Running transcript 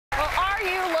Are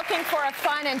you looking for a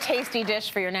fun and tasty dish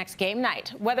for your next game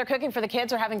night? Whether cooking for the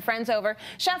kids or having friends over,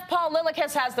 Chef Paul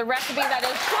Lillakas has the recipe that is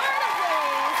sure to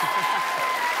please.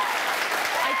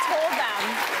 I told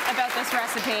them about this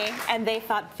recipe, and they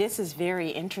thought this is very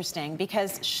interesting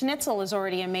because Schnitzel is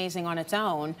already amazing on its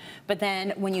own, but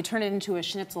then when you turn it into a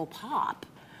Schnitzel pop,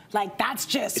 like, that's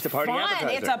just it's a party fun.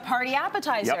 appetizer. It's a party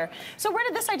appetizer. Yep. So where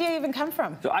did this idea even come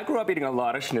from? So I grew up eating a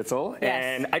lot of Schnitzel,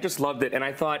 and I just loved it. And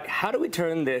I thought, how do we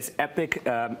turn this epic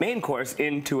main course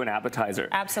into an appetizer?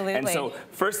 Absolutely. And so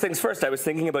first things first, I was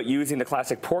thinking about using the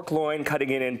classic pork loin, cutting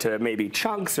it into maybe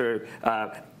chunks or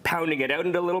pounding it out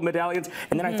into little medallions.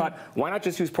 And then I thought, why not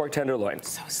just use pork tenderloin?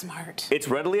 So smart. It's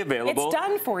readily available. It's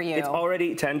done for you. It's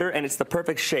already tender, and it's the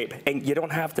perfect shape. And you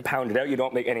don't have to pound it out. You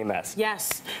don't make any mess.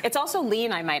 Yes. It's also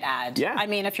lean, I might add. Yeah. I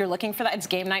mean, if you're looking for that, it's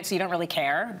game night, so you don't really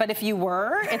care. But if you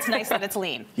were, it's nice that it's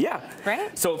lean. Yeah.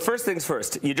 Right? So first things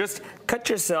first, you just cut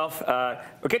yourself, or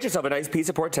get yourself a nice piece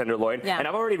of pork tenderloin. Yeah. And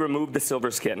I've already removed the silver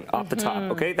skin off the top,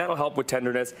 okay? That'll help with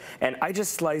tenderness. And I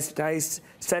just sliced nice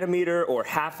centimeter or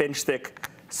half-inch thick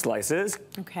slices.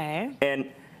 Okay. And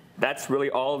that's really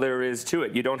all there is to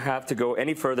it. You don't have to go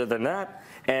any further than that.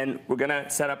 And we're gonna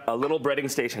set up a little breading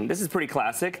station. This is pretty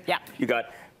classic. Yeah. You got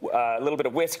a little bit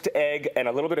of whisked egg and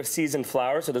a little bit of seasoned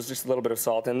flour, so there's just a little bit of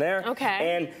salt in there.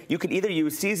 Okay. And you can either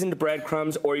use seasoned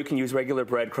breadcrumbs or you can use regular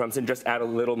breadcrumbs and just add a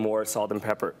little more salt and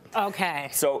pepper. Okay.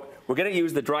 So we're gonna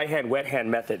use the dry hand, wet hand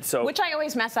method. So Which I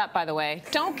always mess up, by the way.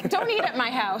 Don't eat at my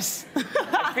house.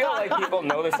 I feel like people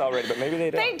know this already, but maybe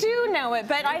they don't. They do know it,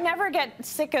 but I never get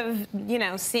sick of, you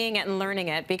know, seeing it and learning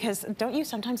it, because don't you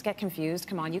sometimes get confused?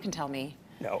 Come on, you can tell me.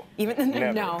 No. Even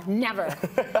never. No, never.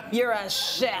 You're a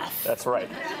chef. That's right.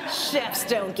 Chefs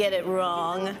don't get it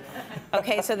wrong.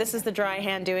 Okay, so this is the dry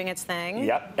hand doing its thing.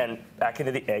 Yep, and back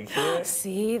into the egg here.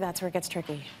 See, that's where it gets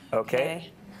tricky. Okay.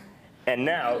 And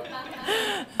now,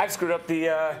 I've screwed up the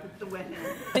wet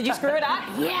hand. Did you screw it up?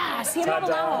 Yes, you're not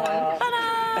alone.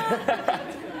 Ta-da!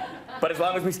 But as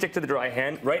long as we stick to the dry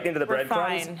hand, right into the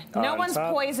breadcrumbs. Fine. No one's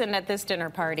poisoned at this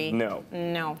dinner party. No.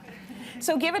 No.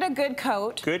 So give it a good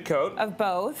coat. Good coat. Of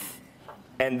both.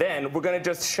 And then we're gonna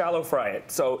just shallow fry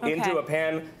it. So into a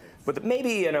pan with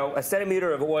maybe, you know, a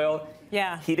centimeter of oil.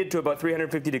 Yeah. Heated to about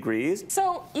 350 degrees.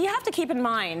 So you have to keep in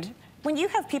mind, when you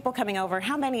have people coming over,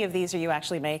 how many of these are you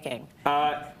actually making?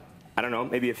 I don't know,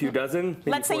 maybe a few dozen.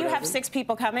 Maybe Let's say you have 6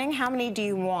 people coming. How many do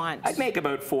you want? I'd make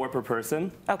about 4 per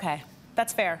person. Okay,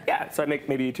 that's fair. Yeah, so I'd make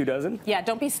maybe 2 dozen. Yeah,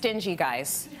 don't be stingy,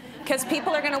 guys. Because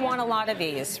people are going to want a lot of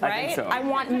these, right? I think so. I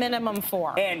want minimum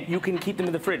 4. And you can keep them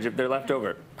in the fridge if they're left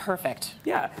over. Perfect.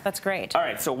 Yeah. That's great. All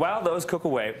right, so while those cook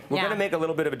away, we're going to make a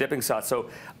little bit of a dipping sauce. So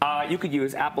you could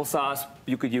use applesauce,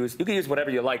 you could use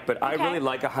whatever you like, but I really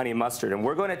like a honey mustard, and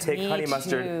we're going to take honey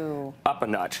mustard up a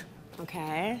notch.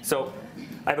 Okay. So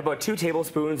I have about 2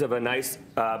 tablespoons of a nice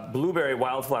blueberry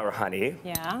wildflower honey.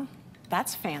 Yeah.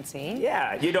 That's fancy.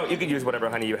 Yeah, you could use whatever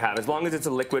honey you have, as long as it's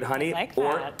a liquid honey. Like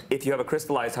or that. if you have a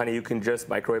crystallized honey, you can just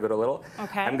microwave it a little.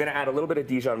 Okay. I'm gonna add a little bit of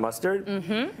Dijon mustard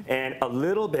and a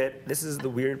little bit, this is the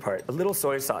weird part, a little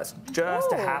soy sauce,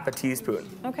 just a half a teaspoon.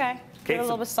 Okay. Get a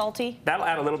little bit salty. That'll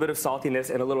add a little bit of saltiness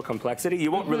and a little complexity.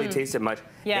 You won't really taste it much.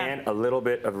 Yeah. And a little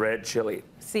bit of red chili.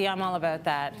 See, I'm all about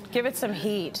that. Give it some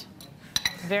heat.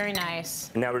 Very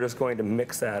nice. And now we're just going to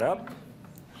mix that up.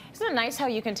 Isn't it nice how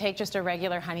you can take just a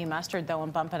regular honey mustard, though,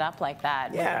 and bump it up like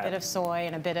that? Yeah. With a bit of soy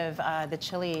and a bit of the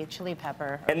chili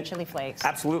pepper, and chili flakes.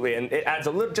 Absolutely, and it adds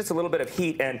just a little bit of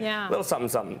heat and a little something,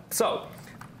 something. So,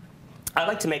 I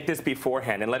like to make this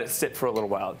beforehand and let it sit for a little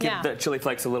while. Give the chili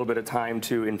flakes a little bit of time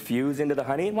to infuse into the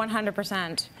honey.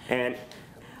 100%. And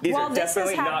these are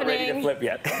definitely not ready to flip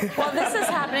yet. Well, this is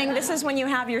happening. This is when you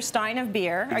have your stein of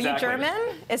beer. Exactly. Are you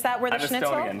German? Is that where the I'm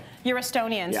Schnitzel? Estonian. You're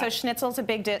Estonian. Yeah. So Schnitzel's a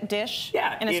big dish in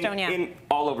Estonia. In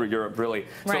all over Europe, really.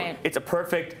 Right. So it's a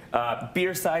perfect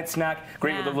beer side snack,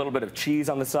 great with a little bit of cheese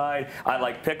on the side. I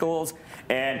like pickles.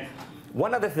 And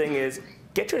one other thing is,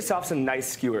 get yourself some nice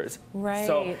skewers. Right.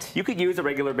 So you could use a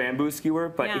regular bamboo skewer,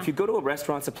 but if you go to a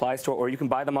restaurant supply store or you can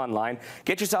buy them online,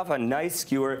 get yourself a nice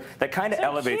skewer that kind of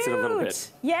elevates it a little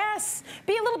bit. Yes.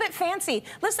 Be a little bit fancy.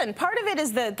 Listen, part of it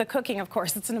is the cooking, of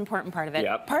course. It's an important part of it.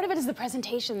 Yep. Part of it is the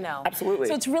presentation, though. Absolutely.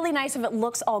 So it's really nice if it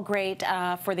looks all great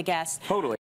for the guests. Totally.